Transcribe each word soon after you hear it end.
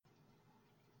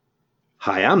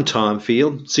Hi, I'm Tom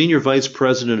Field, Senior Vice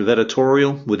President of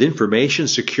Editorial with Information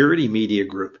Security Media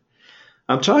Group.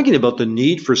 I'm talking about the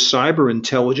need for cyber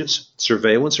intelligence,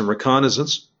 surveillance, and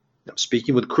reconnaissance. I'm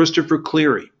speaking with Christopher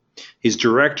Cleary. He's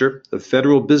Director of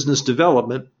Federal Business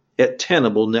Development at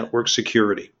Tenable Network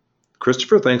Security.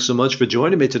 Christopher, thanks so much for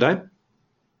joining me today.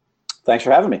 Thanks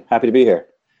for having me. Happy to be here.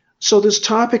 So this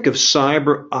topic of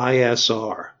cyber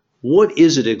ISR, what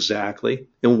is it exactly,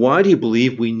 and why do you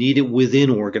believe we need it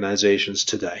within organizations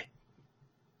today?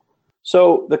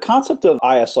 So the concept of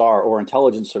ISR, or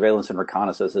intelligence, surveillance, and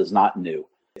reconnaissance, is not new.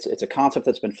 It's a concept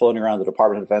that's been floating around the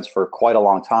Department of Defense for quite a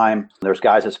long time. There's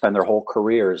guys that spend their whole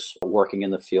careers working in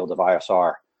the field of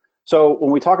ISR. So when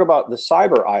we talk about the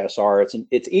cyber ISR,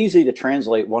 it's easy to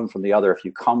translate one from the other if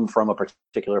you come from a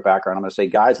particular background. I'm going to say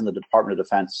guys in the Department of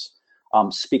Defense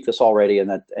speak this already,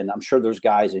 and I'm sure there's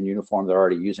guys in uniform that are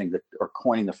already using or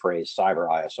coining the phrase cyber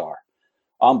ISR.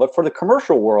 But for the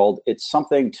commercial world, it's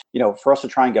something for us to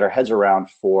try and get our heads around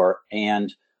for.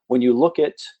 And when you look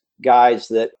at guys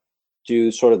that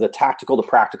do sort of the tactical to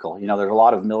practical, there's a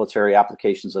lot of military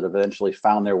applications that eventually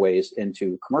found their ways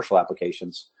into commercial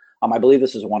applications. I believe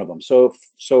this is one of them.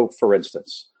 So for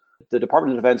instance, the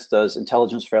Department of Defense does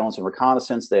intelligence, surveillance, and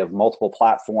reconnaissance. They have multiple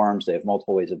platforms. They have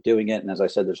multiple ways of doing it. And as I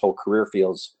said, there's whole career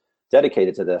fields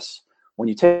dedicated to this. When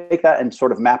you take that and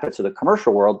sort of map it to the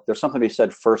commercial world, there's something to be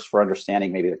said first for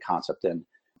understanding maybe the concept in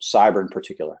cyber in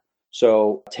particular.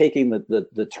 So taking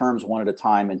the terms one at a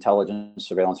time, intelligence,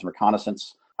 surveillance, and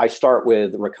reconnaissance, I start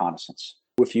with reconnaissance.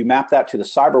 If you map that to the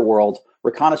cyber world,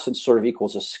 reconnaissance sort of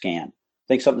equals a scan.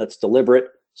 Think something that's deliberate,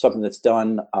 something that's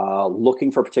done looking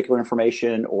for particular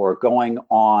information or going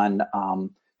on,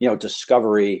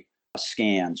 discovery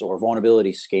scans or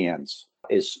vulnerability scans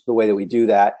is the way that we do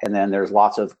that. And then there's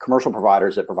lots of commercial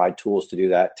providers that provide tools to do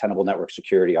that. Tenable Network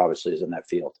Security obviously is in that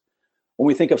field. When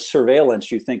we think of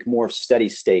surveillance, you think more of steady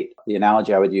state. The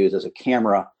analogy I would use is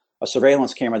a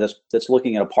surveillance camera that's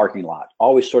looking at a parking lot,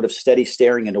 always sort of steady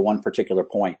staring into one particular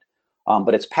point,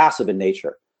 but it's passive in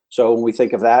nature. So when we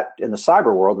think of that in the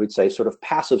cyber world, we'd say sort of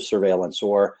passive surveillance,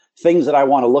 or things that I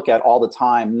want to look at all the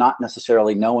time, not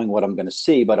necessarily knowing what I'm going to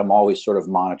see, but I'm always sort of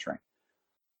monitoring.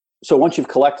 So once you've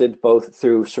collected both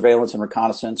through surveillance and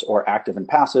reconnaissance, or active and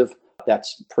passive, that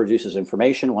produces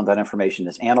information. When that information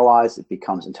is analyzed, it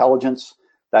becomes intelligence.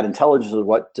 That intelligence is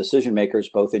what decision makers,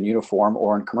 both in uniform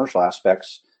or in commercial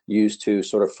aspects, use to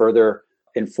sort of further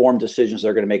inform decisions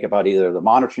they're going to make about either the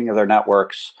monitoring of their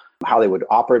networks, how they would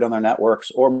operate on their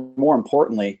networks, or more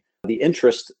importantly, the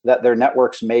interest that their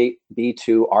networks may be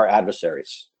to our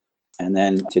adversaries, and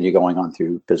then continue going on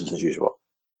through business as usual.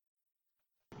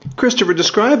 Christopher,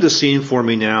 describe the scene for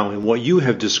me now in what you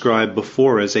have described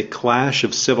before as a clash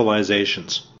of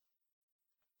civilizations.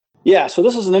 Yeah, so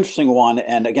this is an interesting one,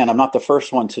 and again, I'm not the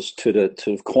first one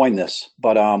to coin this,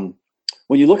 but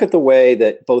when you look at the way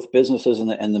that both businesses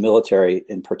and the military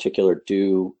in particular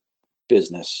do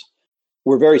business,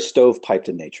 we're very stovepiped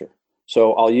in nature.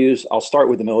 So I'll start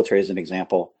with the military as an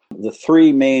example. The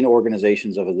three main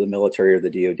organizations of the military or the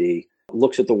DoD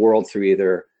looks at the world through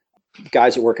either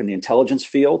guys that work in the intelligence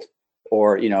field,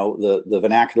 or the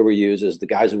vernacular we use is the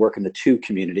guys who work in the 2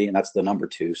 community, and that's the number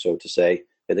 2. So to say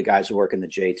that the guys who work in the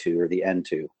J2 or the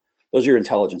N2, those are your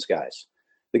intelligence guys.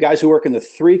 The guys who work in the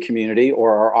 3 community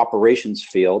or our operations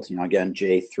field, again,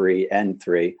 J3,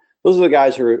 N3, those are the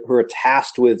guys who are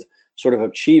tasked with sort of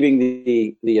achieving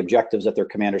the objectives that their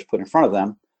commanders put in front of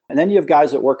them. And then you have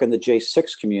guys that work in the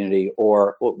J6 community,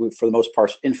 or for the most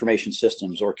part, information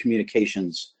systems or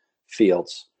communications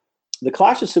fields. The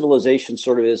clash of civilization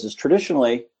sort of is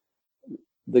traditionally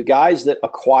the guys that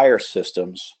acquire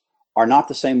systems are not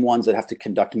the same ones that have to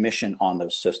conduct mission on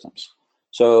those systems.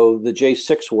 So the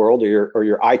J6 world, or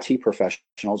your IT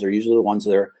professionals, are usually the ones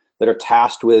that are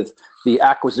tasked with the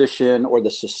acquisition or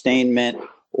the sustainment,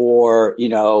 or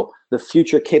the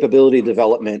future capability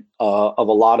development of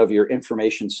a lot of your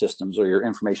information systems or your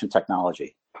information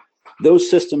technology. Those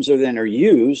systems are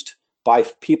used by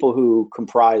people who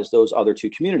comprise those other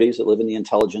 2 communities that live in the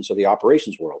intelligence or the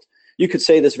operations world. You could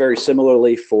say this very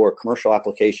similarly for commercial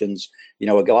applications.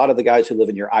 A lot of the guys who live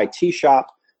in your IT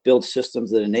shop build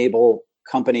systems that enable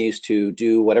companies to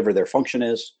do whatever their function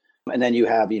is. And then you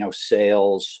have,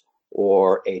 sales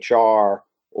or HR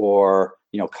or,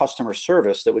 customer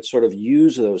service that would sort of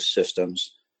use those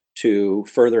systems to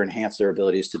further enhance their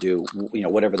abilities to do,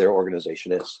 whatever their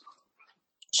organization is.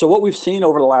 So what we've seen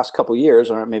over the last couple of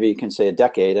years, or maybe you can say a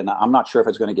decade, and I'm not sure if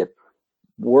it's going to get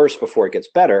worse before it gets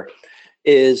better,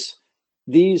 is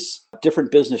these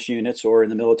different business units, or in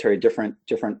the military, different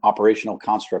operational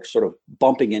constructs sort of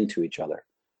bumping into each other.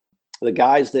 The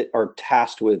guys that are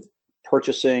tasked with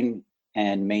purchasing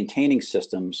and maintaining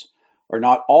systems are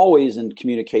not always in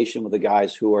communication with the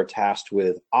guys who are tasked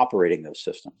with operating those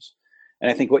systems.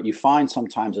 And I think what you find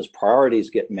sometimes is priorities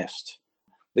get missed.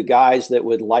 The guys that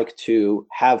would like to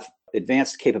have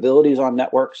advanced capabilities on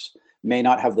networks may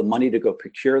not have the money to go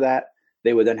procure that.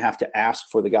 They would then have to ask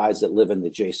for the guys that live in the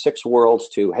J6 worlds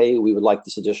to, hey, we would like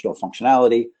this additional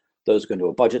functionality. Those go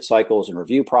into budget cycles and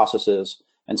review processes.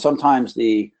 And sometimes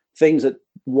the things that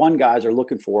one guys are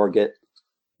looking for get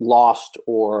lost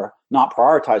or not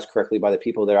prioritized correctly by the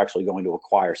people that are actually going to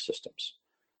acquire systems.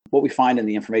 What we find in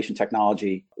the information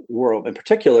technology world in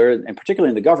particular, and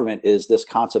particularly in the government, is this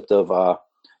concept of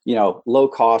low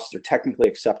cost or technically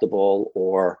acceptable,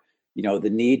 or the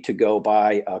need to go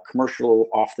buy commercial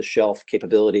off-the-shelf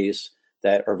capabilities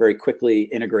that are very quickly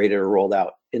integrated or rolled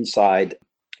out inside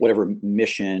whatever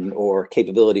mission or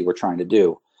capability we're trying to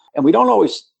do. And we don't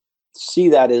always see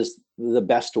that as the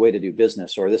best way to do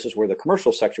business, or this is where the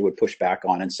commercial sector would push back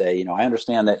on and say, I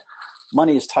understand that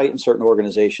money is tight in certain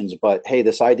organizations, but hey,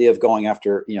 this idea of going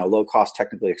after, low cost,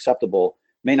 technically acceptable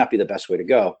may not be the best way to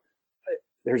go.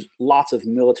 There's lots of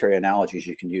military analogies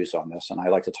you can use on this. And I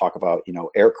like to talk about,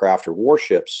 aircraft or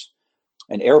warships.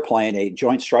 An airplane, a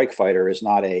Joint Strike Fighter, is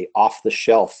not a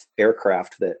off-the-shelf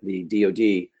aircraft that the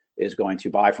DoD is going to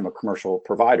buy from a commercial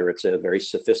provider. It's a very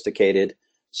sophisticated,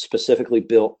 specifically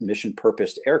built,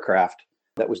 mission-purposed aircraft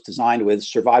that was designed with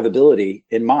survivability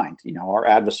in mind. Our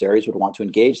adversaries would want to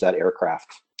engage that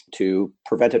aircraft to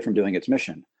prevent it from doing its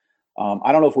mission.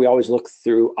 I don't know if we always look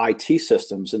through IT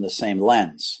systems in the same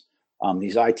lens.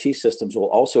 These IT systems will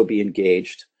also be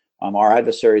engaged. Our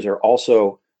adversaries are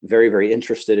also very, very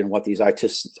interested in what these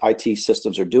IT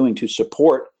systems are doing to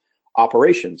support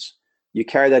operations. You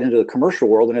carry that into the commercial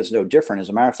world and it's no different. As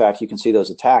a matter of fact, you can see those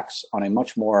attacks on a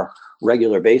much more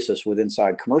regular basis with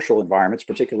inside commercial environments,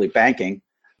 particularly banking,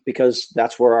 because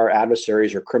that's where our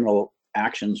adversaries or criminal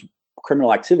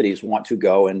activities want to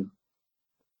go and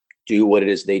do what it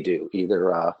is they do,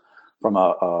 either from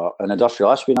an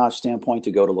industrial espionage standpoint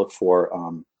to go to look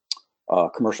for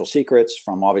commercial secrets,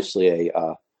 from obviously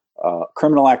a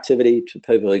criminal activity to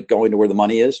pivot going to where the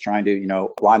money is, trying to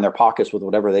line their pockets with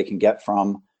whatever they can get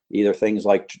from either things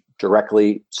like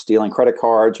directly stealing credit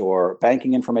cards or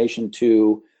banking information,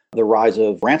 to the rise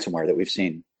of ransomware that we've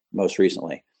seen most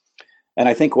recently. And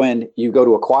I think when you go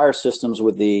to acquire systems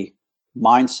with the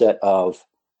mindset of,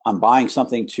 I'm buying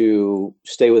something to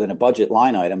stay within a budget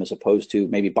line item, as opposed to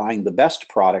maybe buying the best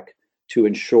product to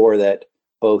ensure that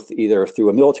both either through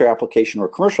a military application or a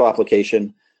commercial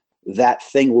application, that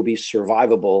thing will be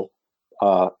survivable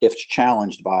if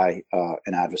challenged by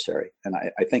an adversary. And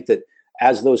I think that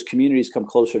as those communities come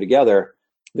closer together,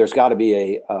 there's got to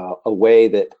be a way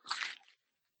that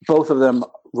both of them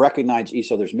recognize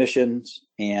each other's missions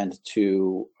and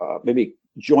to maybe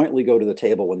jointly go to the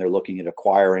table when they're looking at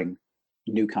acquiring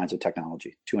new kinds of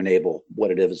technology to enable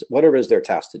whatever it is they're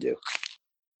tasked to do.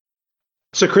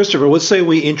 So Christopher, let's say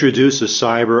we introduce a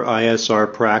cyber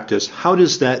ISR practice. How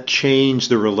does that change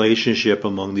the relationship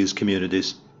among these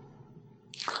communities?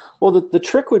 Well, the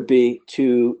trick would be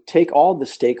to take all the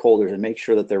stakeholders and make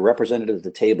sure that they're represented at the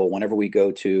table whenever we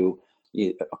go to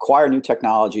acquire new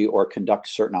technology or conduct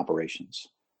certain operations.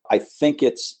 I think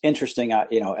it's interesting,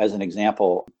 as an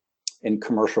example, in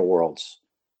commercial worlds,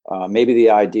 maybe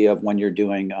the idea of when you're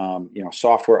doing,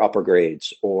 software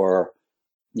upgrades or,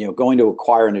 going to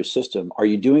acquire a new system, are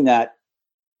you doing that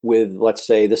with, let's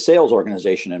say, the sales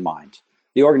organization in mind?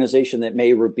 The organization that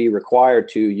may be required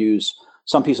to use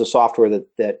some piece of software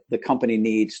that the company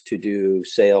needs to do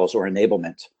sales or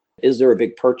enablement. Is there a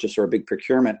big purchase or a big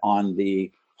procurement on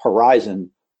the horizon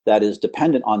that is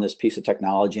dependent on this piece of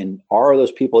technology? And are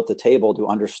those people at the table to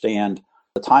understand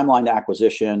the timeline to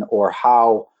acquisition, or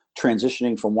how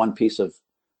transitioning from one piece of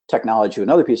technology to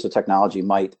another piece of technology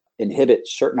might inhibit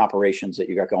certain operations that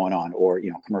you got going on, or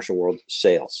commercial world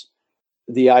sales?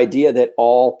 The idea that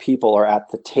all people are at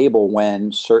the table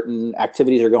when certain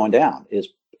activities are going down is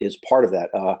part of that.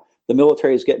 The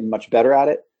military is getting much better at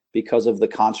it because of the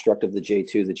construct of the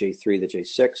J2, the J3, the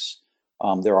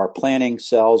J6. There are planning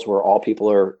cells where all people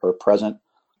are present,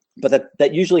 but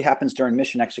that usually happens during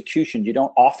mission execution. You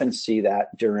don't often see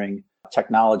that during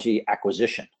technology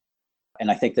acquisition. And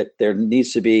I think that there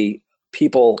needs to be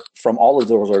people from all of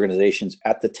those organizations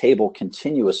at the table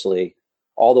continuously,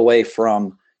 all the way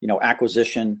from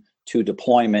acquisition to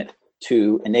deployment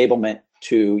to enablement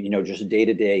to just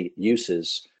day-to-day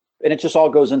uses. And it just all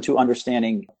goes into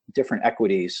understanding different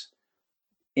equities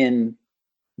in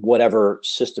whatever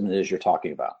system it is you're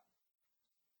talking about.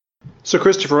 So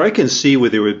Christopher, I can see where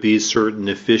there would be certain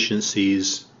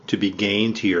efficiencies to be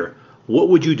gained here. What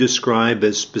would you describe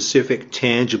as specific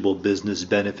tangible business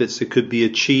benefits that could be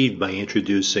achieved by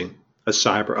introducing a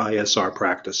cyber ISR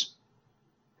practice?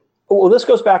 Well, this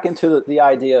goes back into the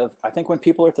idea of, I think when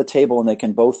people are at the table and they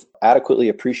can both adequately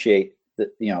appreciate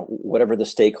that, whatever the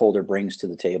stakeholder brings to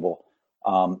the table,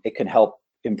 it can help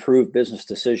improve business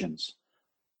decisions.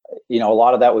 A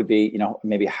lot of that would be,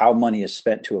 maybe how money is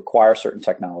spent to acquire certain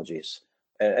technologies.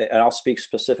 And I'll speak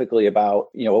specifically about,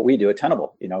 what we do at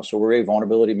Tenable. So we're a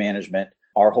vulnerability management.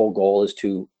 Our whole goal is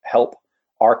to help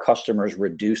our customers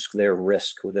reduce their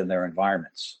risk within their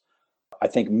environments. I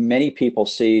think many people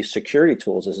see security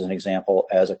tools as an example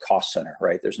as a cost center,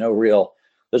 right? There's no real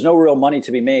money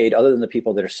to be made other than the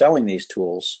people that are selling these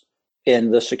tools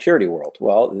in the security world.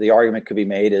 Well, the argument could be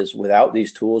made is without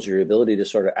these tools, your ability to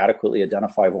sort of adequately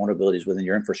identify vulnerabilities within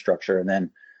your infrastructure and then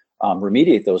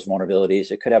remediate those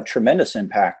vulnerabilities, it could have tremendous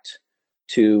impact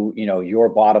to your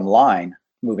bottom line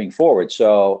moving forward.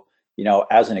 So,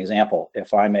 as an example,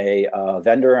 if I'm a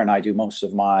vendor and I do most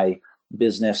of my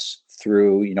business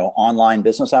through online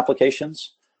business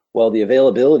applications, well, the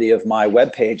availability of my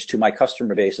web page to my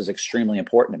customer base is extremely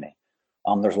important to me.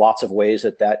 There's lots of ways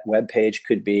that web page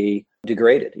could be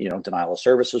degraded. Denial of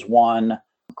service is one.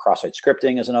 Cross-site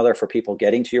scripting is another for people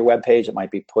getting to your web page. It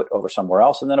might be put over somewhere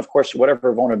else. And then, of course,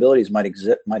 whatever vulnerabilities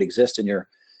might exist in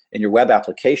your web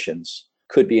applications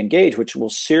could be engaged, which will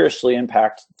seriously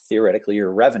impact, theoretically,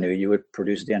 your revenue you would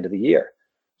produce at the end of the year.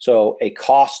 So a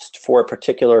cost for a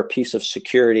particular piece of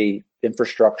security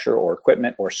infrastructure or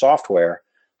equipment or software,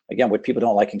 again, what people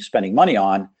don't like spending money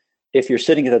on, if you're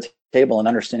sitting at the table and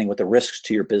understanding what the risks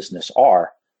to your business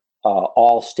are,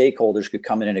 all stakeholders could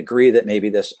come in and agree that maybe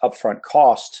this upfront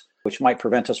cost, which might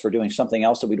prevent us from doing something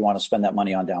else that we'd want to spend that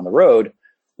money on down the road,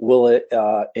 will it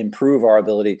improve our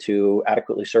ability to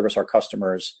adequately service our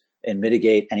customers and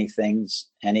mitigate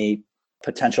any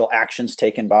potential actions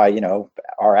taken by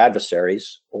our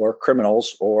adversaries or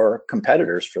criminals or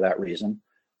competitors for that reason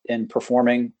in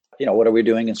performing what are we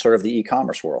doing in sort of the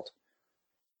e-commerce world.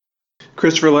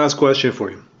 Christopher, last question for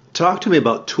you. Talk to me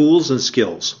about tools and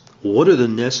skills. What are the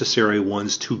necessary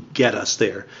ones to get us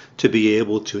there to be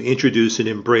able to introduce and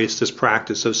embrace this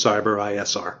practice of cyber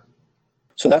ISR?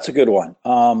 So that's a good one.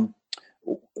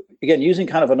 Again, using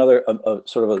kind of another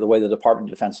sort of the way the Department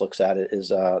of Defense looks at it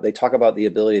is they talk about the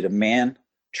ability to man,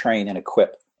 train, and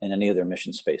equip in any of their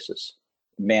mission spaces.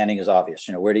 Manning is obvious.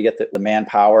 Where do you get the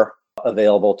manpower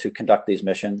available to conduct these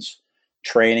missions?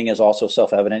 Training is also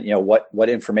self-evident. What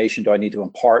information do I need to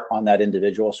impart on that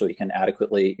individual so he can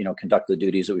adequately, conduct the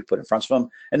duties that we put in front of him?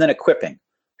 And then equipping.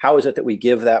 How is it that we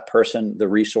give that person the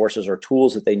resources or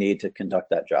tools that they need to conduct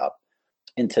that job?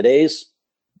 In today's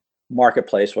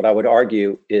marketplace, what I would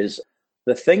argue is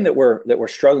the thing that we're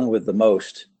struggling with the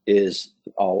most is,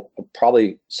 I'll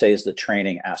probably say, is the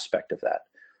training aspect of that.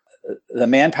 The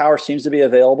manpower seems to be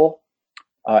available,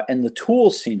 and the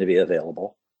tools seem to be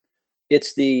available.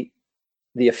 It's the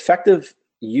effective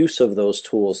use of those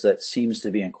tools that seems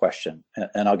to be in question.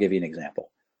 And I'll give you an example.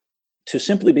 To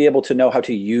simply be able to know how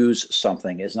to use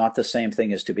something is not the same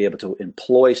thing as to be able to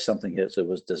employ something as it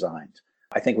was designed.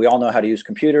 I think we all know how to use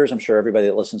computers. I'm sure everybody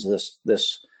that listens to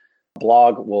this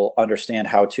blog will understand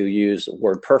how to use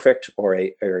WordPerfect or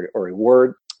a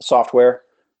Word software,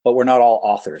 but we're not all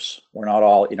authors. We're not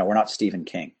all, we're not Stephen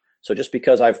King. So just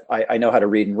because I know how to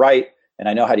read and write and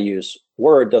I know how to use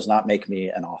Word does not make me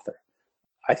an author.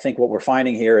 I think what we're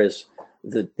finding here is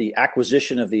the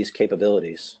acquisition of these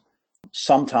capabilities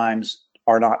sometimes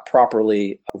are not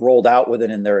properly rolled out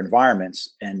within their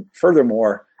environments. And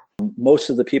furthermore, most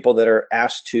of the people that are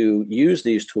asked to use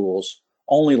these tools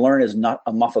only learn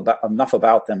enough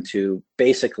about them to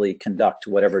basically conduct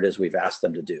whatever it is we've asked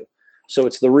them to do. So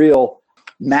it's the real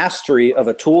mastery of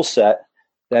a tool set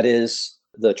that is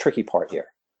the tricky part here.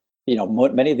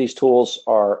 Many of these tools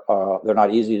they're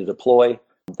not easy to deploy.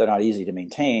 They're not easy to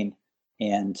maintain.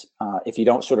 And if you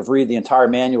don't sort of read the entire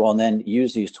manual and then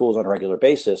use these tools on a regular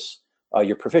basis,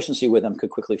 your proficiency with them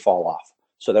could quickly fall off.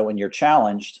 So that when you're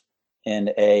challenged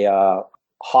in a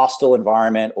hostile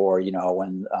environment or,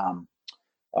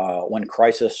 when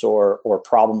crisis or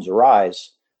problems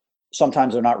arise,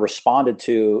 sometimes they're not responded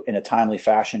to in a timely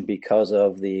fashion because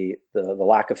of the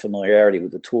lack of familiarity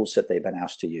with the tool set they've been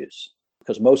asked to use.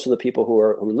 Because most of the people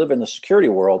who live in the security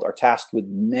world are tasked with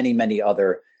many, many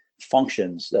other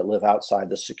functions that live outside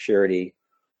the security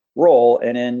role.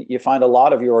 And then you find a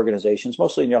lot of your organizations,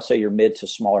 mostly I'll say your mid to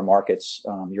smaller markets,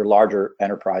 your larger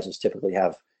enterprises typically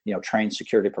have trained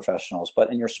security professionals.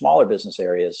 But in your smaller business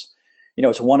areas,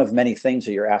 it's one of many things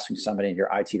that you're asking somebody in your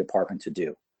IT department to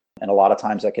do. And a lot of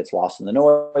times that gets lost in the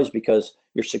noise because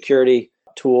your security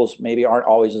tools maybe aren't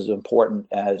always as important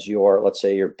as your, let's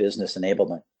say, your business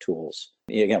enablement tools.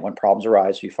 Again, when problems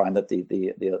arise, you find that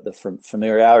the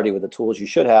familiarity with the tools you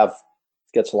should have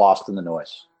gets lost in the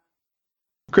noise.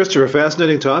 Christopher,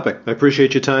 fascinating topic. I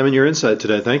appreciate your time and your insight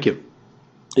today. Thank you.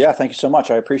 Yeah, thank you so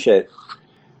much. I appreciate it.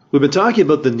 We've been talking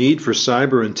about the need for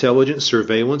cyber intelligence,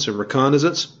 surveillance, and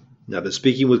reconnaissance. And I've been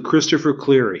speaking with Christopher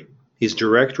Cleary. He's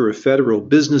Director of Federal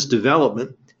Business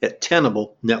Development at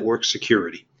Tenable Network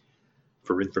Security.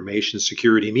 For Information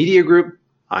Security Media Group,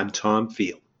 I'm Tom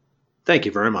Field. Thank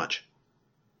you very much.